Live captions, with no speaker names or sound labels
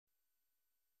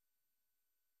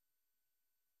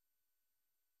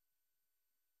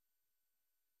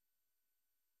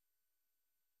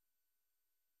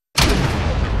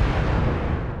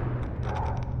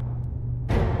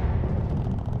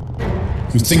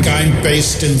You think I'm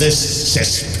based in this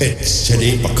cesspit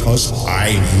city because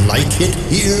I like it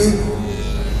here?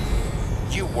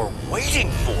 You were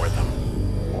waiting for them.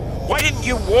 Why didn't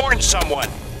you warn someone?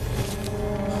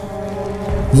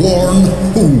 Warn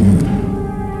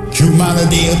whom?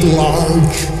 Humanity at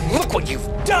large? Look what you've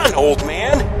done, old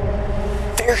man!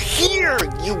 They're here,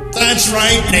 you... That's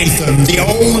right, Nathan. The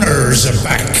owners are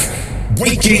back.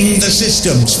 Waking the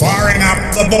systems, firing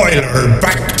up the boiler,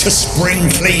 back to spring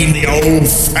clean the old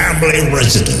family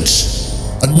residence.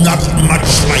 And not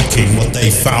much liking what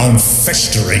they found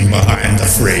festering behind the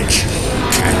fridge.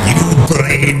 Can you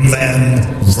blame them,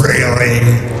 really?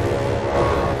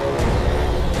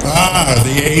 Ah,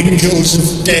 the angels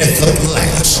of death at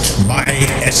last. My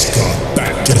escort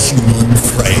back to human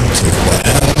frailty.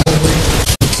 Well,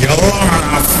 you're long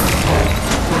enough.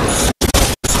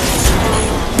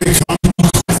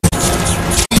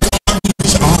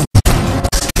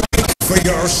 For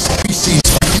your species,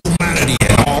 for humanity,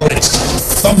 and all its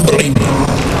thumbling,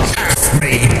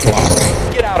 half-made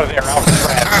glory. Get out of there,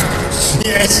 Alcatraz.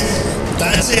 Yes,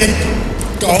 that's it.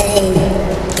 Go,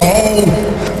 go,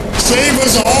 save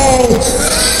us all.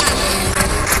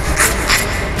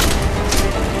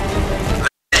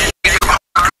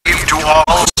 To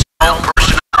all cell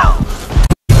personnel.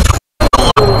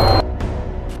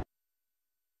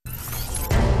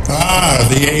 Ah,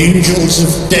 the angels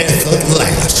of death at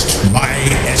last. My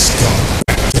escort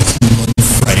back to human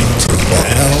frailty.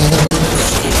 Well,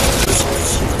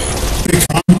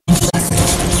 become prophet.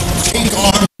 Take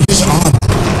on his armor.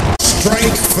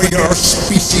 Strike for your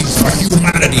species, for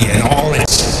humanity, and all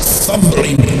its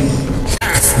thumbling,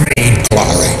 half-made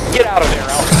glory. Get out of there,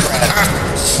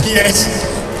 Alcatraz. Yes,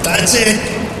 that's it.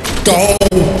 Go,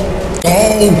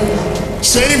 go,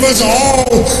 save us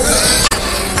all.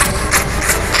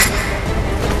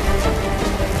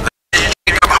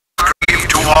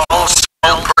 All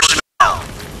cell personnel.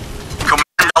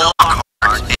 Commander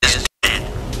Lockhart is dead.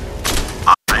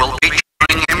 I will be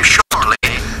joining him shortly,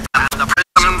 and the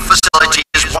Prism facility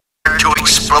is wired to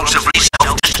explosively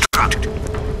self-destruct.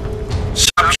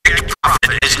 Subject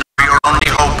Prophet is now your only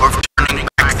hope of turning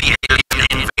back the alien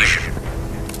invasion.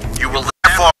 You will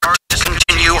therefore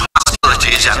discontinue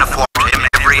hostilities and afford him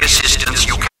every assistance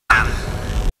you can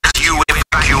as you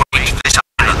evacuate this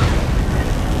island.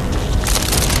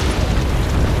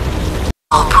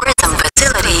 All Prism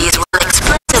facilities will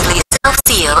explicitly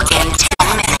self-seal in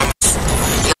 10 minutes.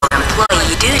 Your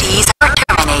employee duties are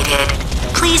terminated.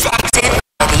 Please exit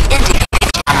by the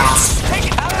indicated channels.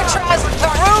 Alcatraz,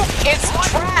 the roof is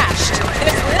trashed.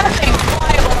 There's nothing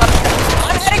flyable up there.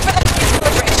 I'm heading for the Peaceful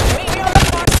Bridge. Meet me on the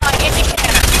far side if you can.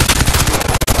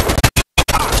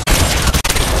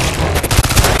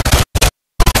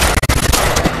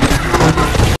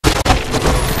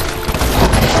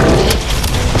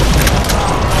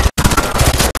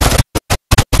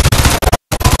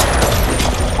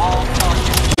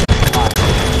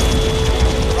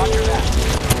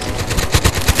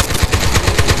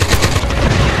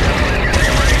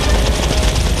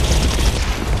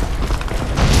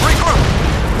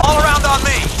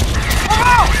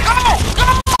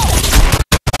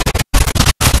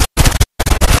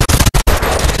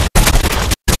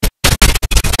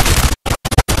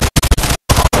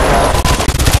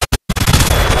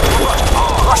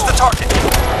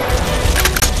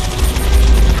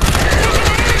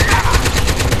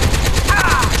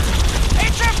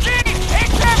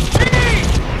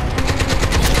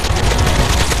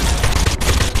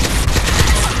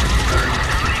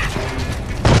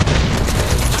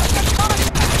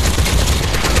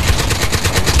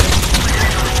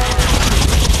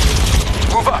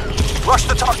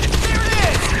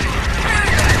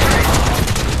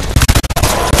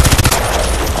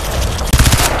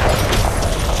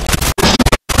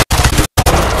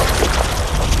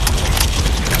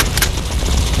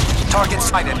 Target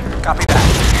sighted. Copy that.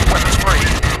 Weapons free.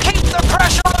 Keep the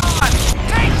pressure on!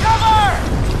 Take cover!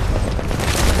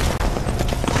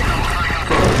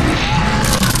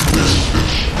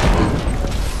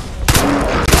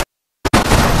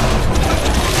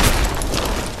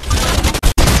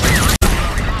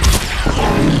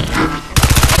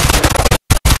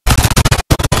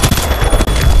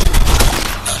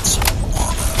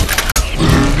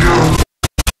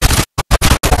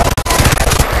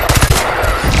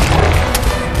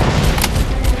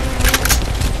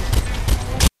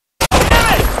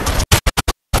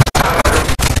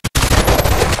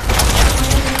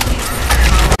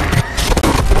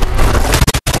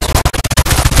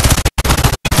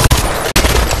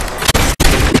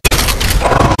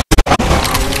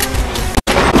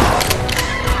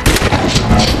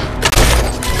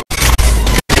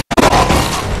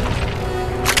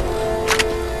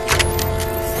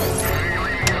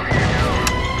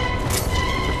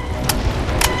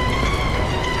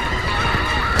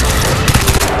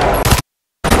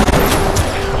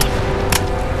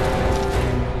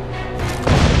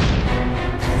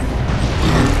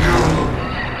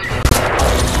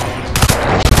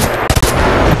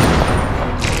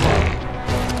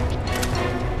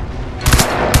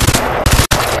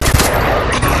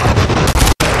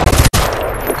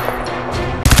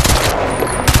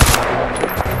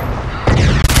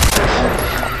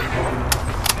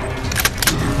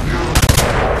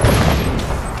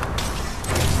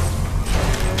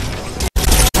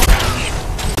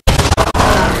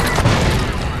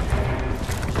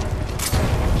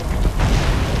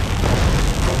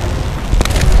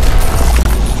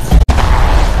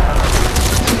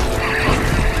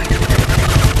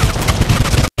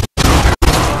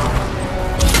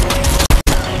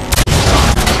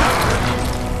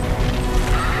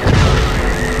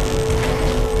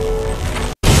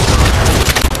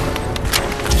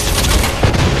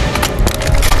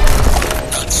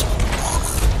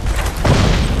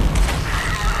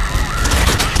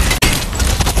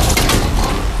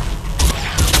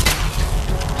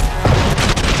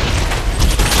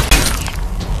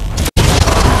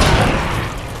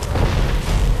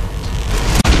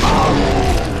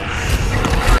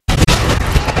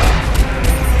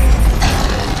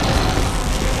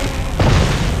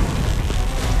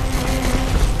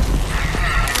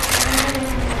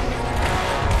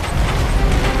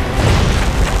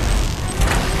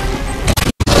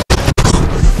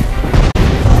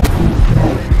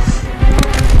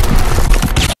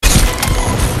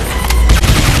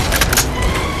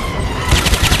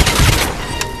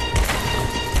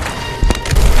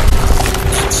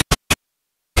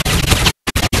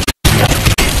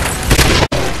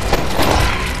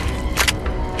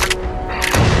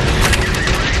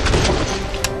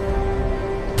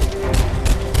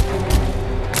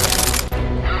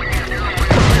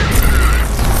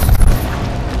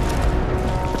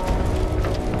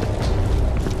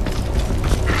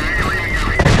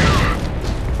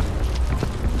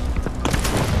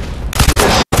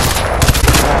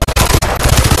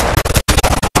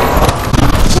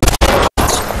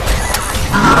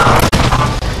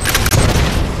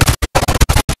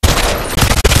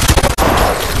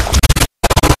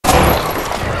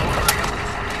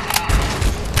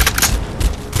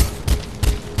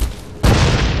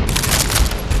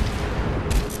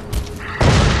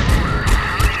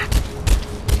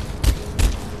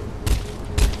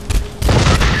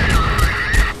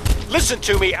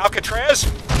 Listen to me, Alcatraz.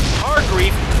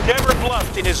 Hargreave never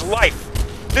bluffed in his life.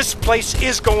 This place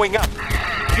is going up.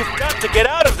 You've got to get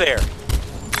out of there.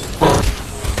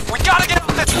 We gotta get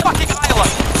off this fucking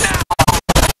island! Now!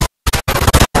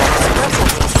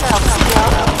 Emergency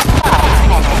self-seal in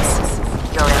 5 minutes.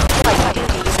 Your employee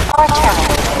duties are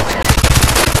terminated.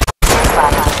 Please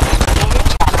log on to designated channel.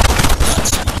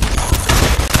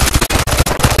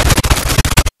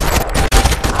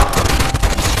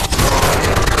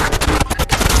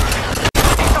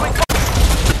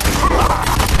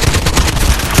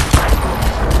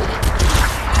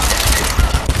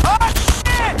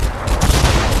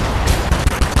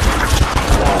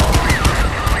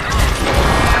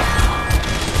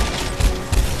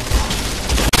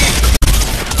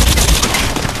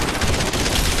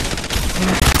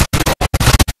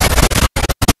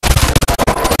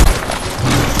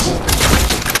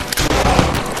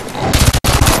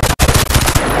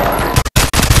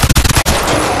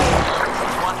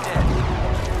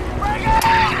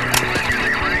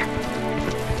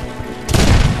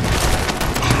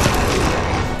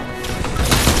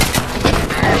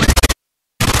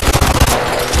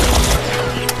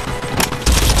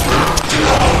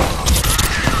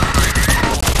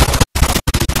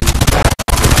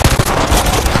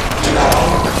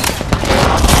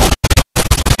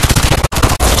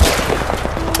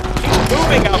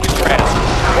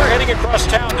 Across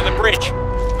town to the bridge.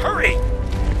 Hurry!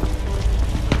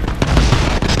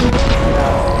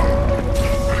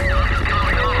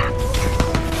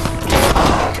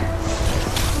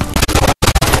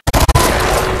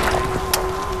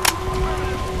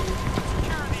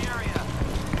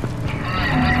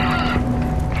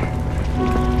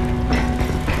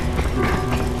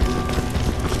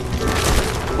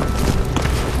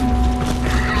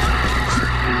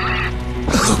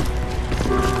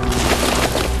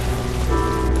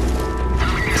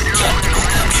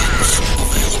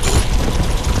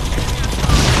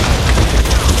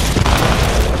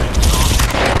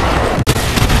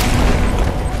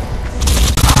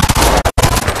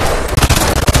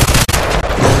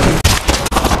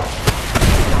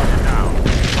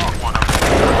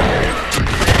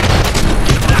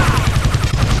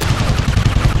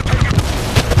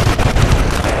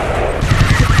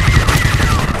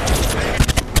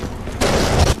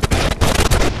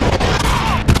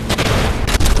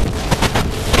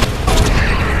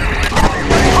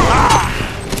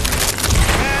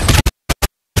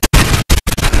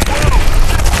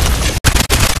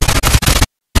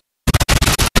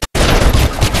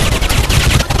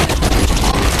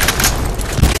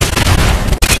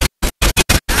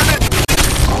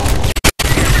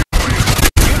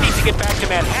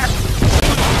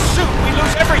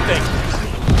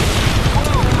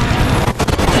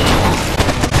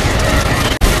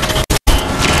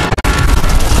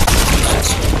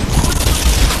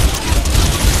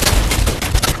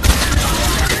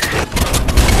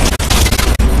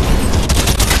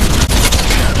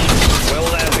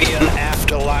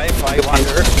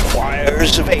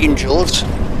 Of angels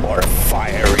or a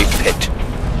fiery pit.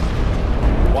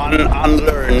 One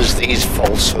unlearns these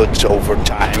falsehoods over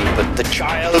time, but the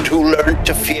child who learned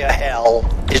to fear hell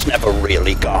is never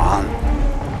really gone.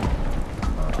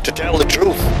 To tell the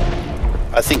truth,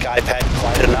 I think I've had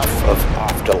quite enough of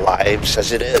afterlives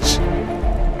as it is.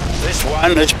 This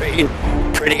one has been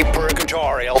pretty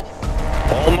purgatorial.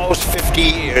 Almost 50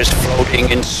 years floating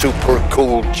in super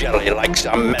cool jelly like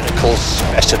some medical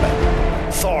specimen.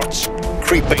 Thoughts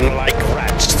creeping like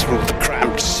rats through the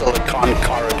cramped silicon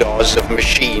corridors of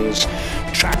machines,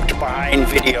 trapped behind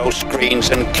video screens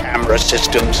and camera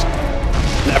systems.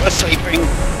 Never sleeping,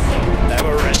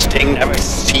 never resting, never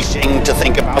ceasing to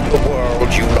think about the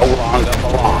world you no longer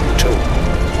belong to.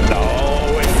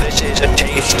 No, if this is a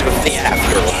taste of the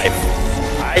afterlife,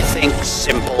 I think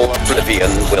simple oblivion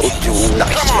will do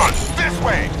nicely. Come on, this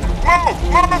way! Move!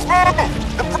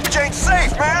 Move! The bridge ain't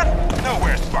safe, man!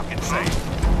 Nowhere's fucking safe.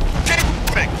 Keep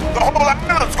moving! The whole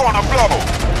island's gonna blow!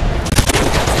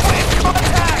 Please,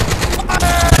 contact!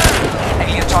 Fire!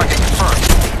 Alien target confirmed.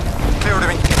 Clear to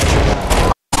engage.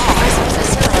 Crysis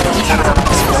facility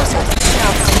explosive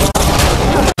self-seal.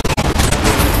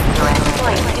 Your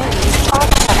employee duties are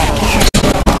terminated.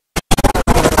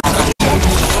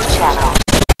 Channel.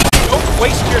 Don't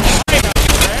waste your time,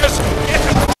 Alcatraz! Get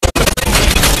him!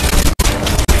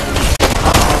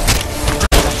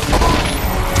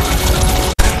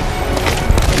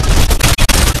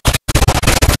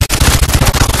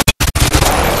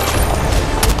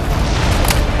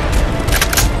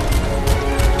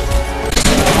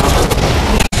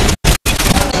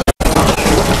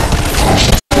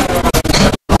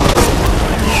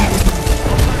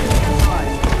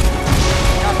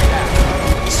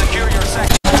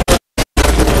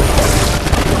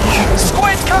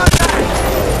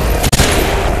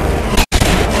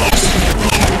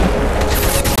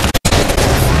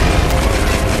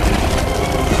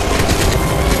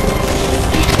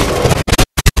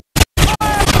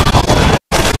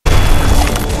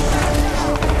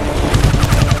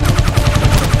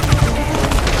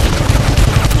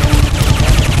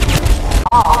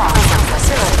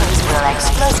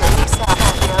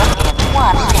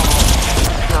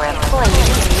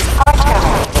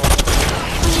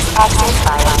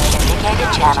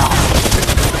 channel.